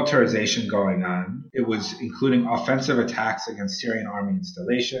a militarization going on. It was including offensive attacks against Syrian army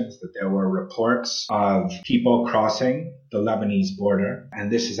installations, that there were reports of people crossing the Lebanese border. And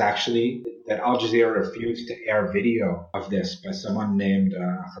this is actually that Al Jazeera refused to air video of this by someone named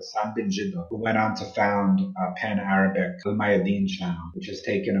Hassan bin Jidl, who went on to found Pan-Arabic Al Mayadeen channel, which has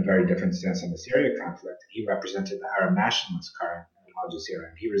taken a very different stance on the Syria conflict. He represented the Arab nationalist current Al Jazeera,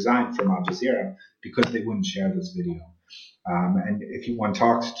 and he resigned from Al Jazeera because they wouldn't share this video. And if one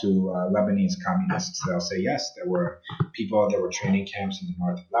talks to Lebanese communists, they'll say, yes, there were training camps in the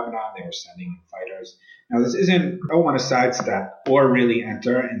north of Lebanon, they were sending in fighters. Now, I don't want to sidestep or really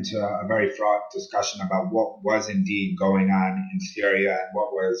enter into a very fraught discussion about what was indeed going on in Syria and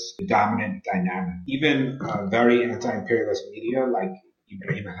what was the dominant dynamic. Even very anti-imperialist media like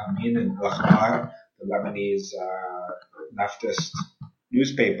Ibrahim Hameen and Al-Akhbar, the Lebanese leftist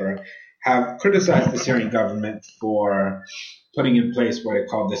newspaper, have criticized the Syrian government for putting in place what it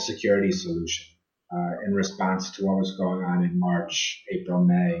called the security solution in response to what was going on in March, April,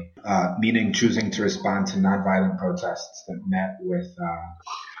 May, meaning choosing to respond to nonviolent protests that met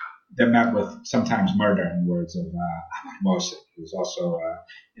with sometimes murder, in the words of Ahmad Mossad, who was also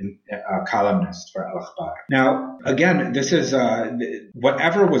a columnist for Al-Akhbar. Now, again, this is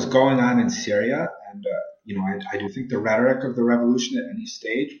whatever was going on in Syria, and I do think the rhetoric of the revolution at any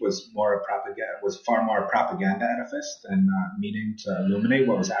stage was far more a propaganda edifice than meaning to illuminate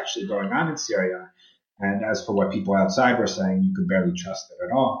what was actually going on in Syria. And as for what people outside were saying, you could barely trust it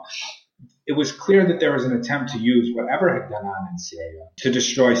at all. It was clear that there was an attempt to use whatever had gone on in Syria to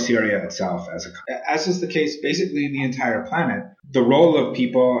destroy Syria itself, as is the case basically in the entire planet. The role of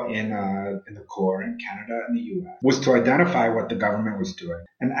people in the core in Canada and the U.S. was to identify what the government was doing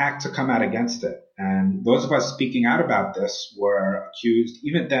and act to come out against it. And those of us speaking out about this were accused,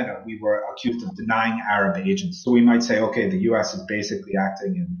 even then we were accused of denying Arab agents. So we might say, okay, the U.S. is basically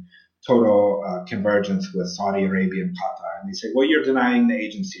acting in total convergence with Saudi Arabia and Qatar. And they say, well, you're denying the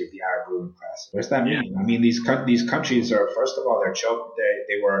agency of the Arab ruling class. What does that mean? I mean, these countries are, first of all,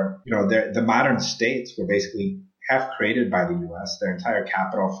 the modern states were basically half created by the U.S. Their entire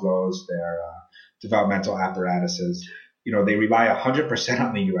capital flows, their developmental apparatuses, they rely 100%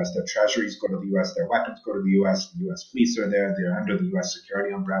 on the U.S. Their treasuries go to the U.S. Their weapons go to the U.S. The U.S. police are there. They're under the U.S.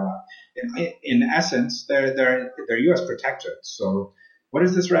 security umbrella. In essence, they're U.S. protectorates. So what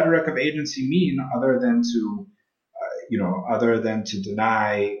does this rhetoric of agency mean other than to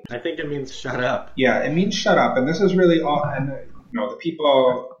deny? I think it means shut up. Yeah, it means shut up. And this is really all, and the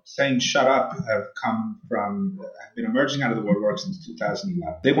people saying shut up have been emerging out of the woodwork since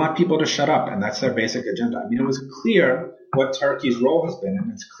 2011. They want people to shut up, and that's their basic agenda. I mean, it was clear what Turkey's role has been, and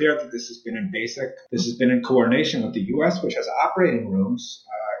it's clear that this has been in coordination with the U.S., which has operating rooms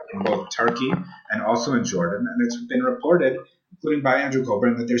in both Turkey and also in Jordan, and it's been reported, including by Andrew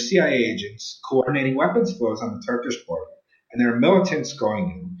Coburn, that there's CIA agents coordinating weapons flows on the Turkish border. And there are militants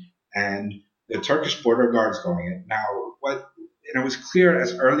going in, and the Turkish border guards going in. And it was clear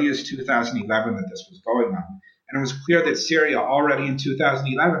as early as 2011 that this was going on. And it was clear that Syria already in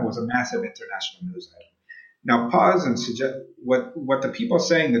 2011 was a massive international news item. Now pause and suggest what the people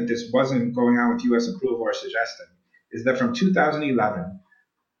saying that this wasn't going on with U.S. approval are suggesting is that from 2011,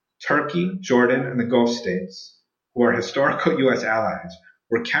 Turkey, Jordan, and the Gulf states who are historical U.S. allies,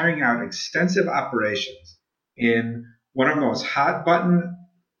 were carrying out extensive operations in one of the most hot-button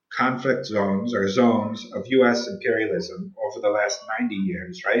conflict zones or zones of U.S. imperialism over the last 90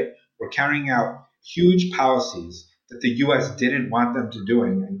 years, right? We're carrying out huge policies that the U.S. didn't want them to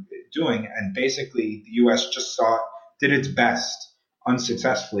doing, and basically the U.S. just did its best,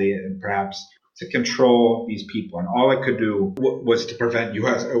 unsuccessfully, and perhaps to control these people, and all it could do was to prevent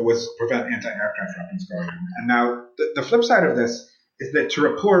anti-aircraft weapons going in. And now the flip side of this is that to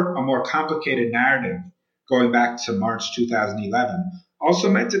report a more complicated narrative going back to March 2011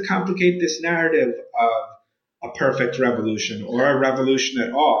 also meant to complicate this narrative of a perfect revolution or a revolution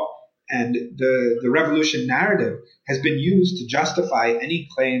at all. And the revolution narrative has been used to justify any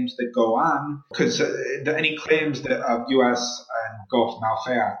claims that go on, because any claims that of U.S. and Gulf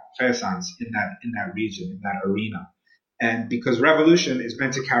malfeasance in that region, in that arena. And because revolution is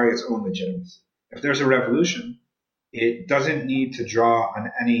meant to carry its own legitimacy. If there's a revolution, it doesn't need to draw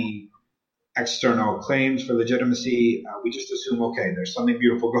on any external claims for legitimacy. We just assume, okay, there's something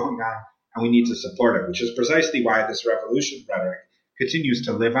beautiful going on and we need to support it, which is precisely why this revolution rhetoric continues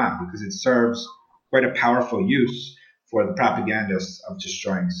to live on, because it serves quite a powerful use for the propagandists of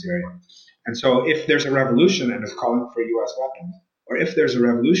destroying Syria. And so if there's a revolution and is calling for U.S. weapons, or if there's a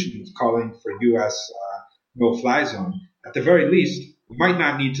revolution that's calling for U.S. No-fly zone, at the very least, we might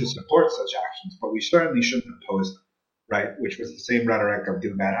not need to support such actions, but we certainly shouldn't oppose them, right? Which was the same rhetoric of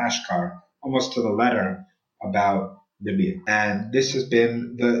Gilbert Ashkar, almost to the letter, about Libya. And this has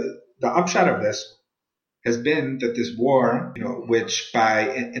been the upshot of this has been that this war, which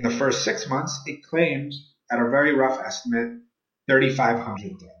in the first 6 months, it claimed, at a very rough estimate,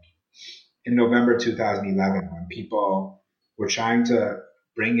 3,500 dead. In November 2011, when people were trying to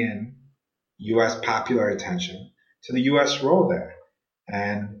bring in U.S. popular attention to the U.S. role there.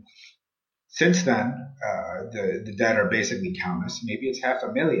 And since then, the dead are basically countless. Maybe it's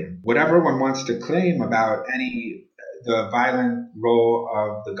 500,000. Whatever one wants to claim about the violent role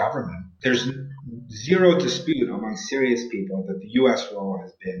of the government, there's zero dispute among serious people that the U.S. role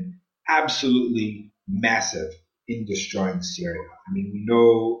has been absolutely massive in destroying Syria. I mean, we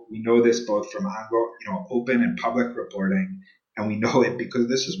know this both from open and public reporting, and we know it because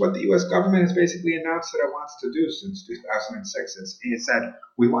this is what the U.S. government has basically announced that it wants to do since 2006. It said,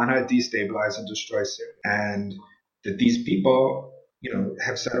 we want to destabilize and destroy Syria. And that these people,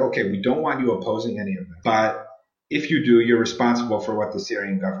 have said, okay, we don't want you opposing any of them, but if you do, you're responsible for what the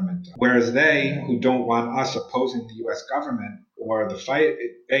Syrian government does. Whereas they, who don't want us opposing the U.S. government or the fight,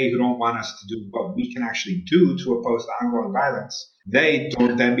 they who don't want us to do what we can actually do to oppose the ongoing violence, they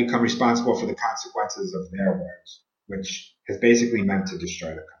don't then become responsible for the consequences of their words, which has basically meant to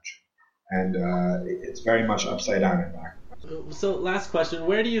destroy the country. And it's very much upside down and back. So last question,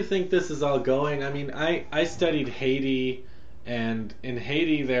 where do you think this is all going? I mean, I studied Haiti, and in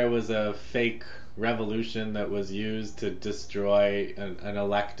Haiti there was a fake revolution that was used to destroy an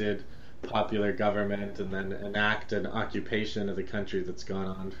elected popular government and then enact an occupation of the country that's gone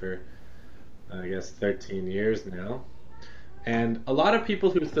on for, I guess, 13 years now. And a lot of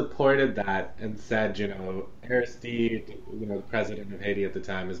people who supported that and said, Aristide, the president of Haiti at the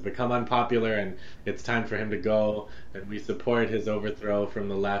time, has become unpopular and it's time for him to go, and we support his overthrow from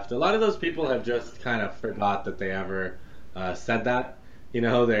the left. A lot of those people have just kind of forgot that they ever said that.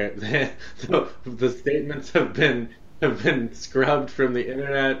 The statements have been scrubbed from the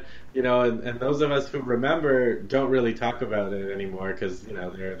internet, and those of us who remember don't really talk about it anymore because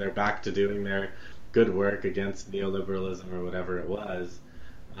they're back to doing their good work against neoliberalism or whatever it was.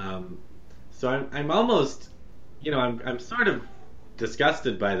 So I'm almost, I'm sort of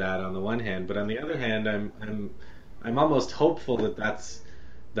disgusted by that on the one hand, but on the other hand, I'm almost hopeful that that's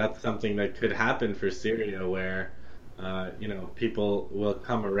something that could happen for Syria, where people will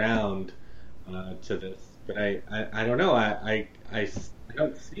come around to this. But I don't know. I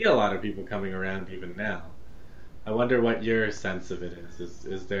don't see a lot of people coming around even now. I wonder what your sense of it is.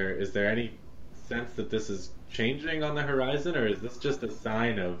 Is there any sense that this is changing on the horizon, or is this just a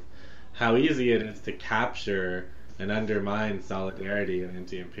sign of how easy it is to capture and undermine solidarity and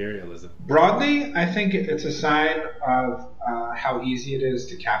anti-imperialism? Broadly, I think it's a sign of how easy it is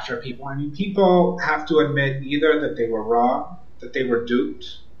to capture people. I mean, people have to admit either that they were wrong, that they were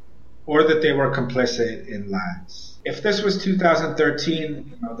duped, or that they were complicit in lies. If this was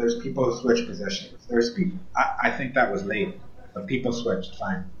 2013, there's people who switch positions. There's people. I think that was late, but people switched,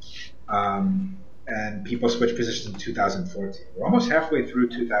 fine. And people switched positions in 2014. We're almost halfway through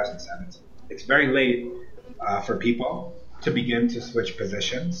 2017. It's very late for people to begin to switch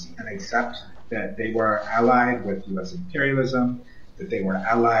positions and accept that they were allied with U.S. imperialism, that they were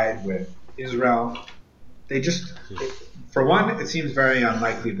allied with Israel, For one, it seems very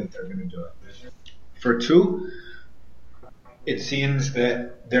unlikely that they're going to do it. For two, it seems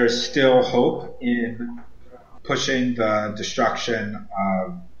that there's still hope in pushing the destruction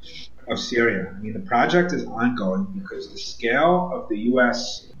of Syria. I mean, the project is ongoing because the scale of the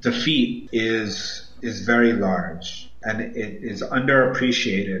U.S. defeat is very large, and it is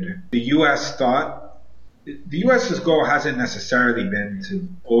underappreciated. The U.S.'s goal hasn't necessarily been to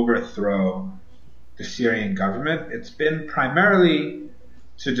overthrow the Syrian government. It's been primarily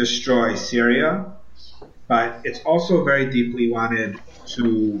to destroy Syria, but it's also very deeply wanted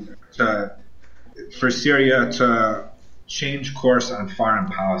for Syria to change course on foreign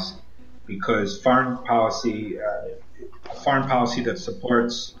policy, because foreign policy that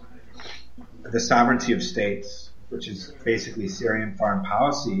supports the sovereignty of states, which is basically Syrian foreign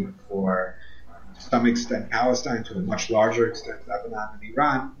policy, for to some extent Palestine, to a much larger extent Lebanon and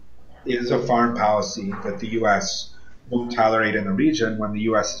Iran, is a foreign policy that the U.S. won't tolerate in the region, when the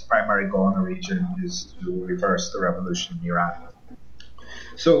U.S.'s primary goal in the region is to reverse the revolution in Iran.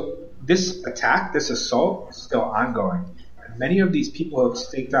 So this attack, this assault, is still ongoing. And many of these people who have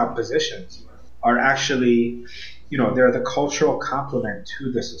staked out positions are actually, they're the cultural complement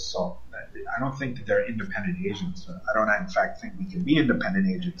to this assault. I don't think that they're independent agents. I don't, in fact, think we can be independent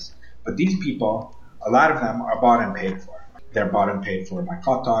agents. But these people, a lot of them are bought and paid for. They're bought and paid for by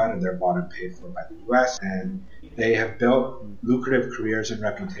Qatar, and they're bought and paid for by the U.S., and they have built lucrative careers and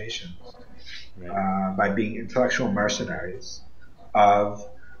reputations by being intellectual mercenaries of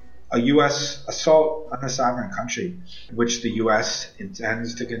a U.S. assault on a sovereign country, which the U.S.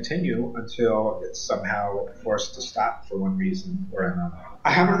 intends to continue until it's somehow forced to stop for one reason or another.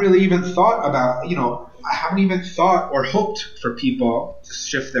 I haven't really even thought about, I haven't even thought or hoped for people to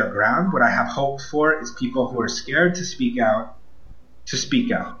shift their ground. What I have hoped for is people who are scared to speak out, to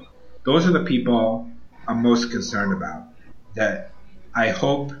speak out. Those are the people I'm most concerned about, that I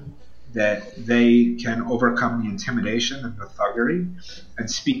hope that they can overcome the intimidation and the thuggery and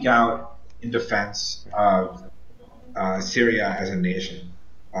speak out in defense of Syria as a nation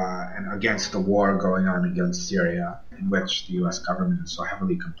and against the war going on against Syria, in which the U.S. government is so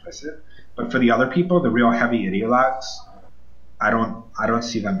heavily complicit. But for the other people, the real heavy ideologues, I don't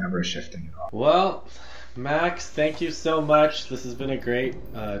see them ever shifting at all. Well, Max, thank you so much. This has been a great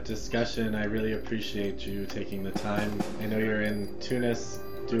discussion. I really appreciate you taking the time. I know you're in Tunis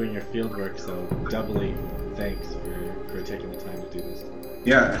doing your field work, so doubly thanks for taking the time to do this.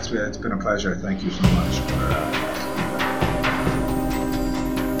 Yeah, it's been a pleasure. Thank you so much for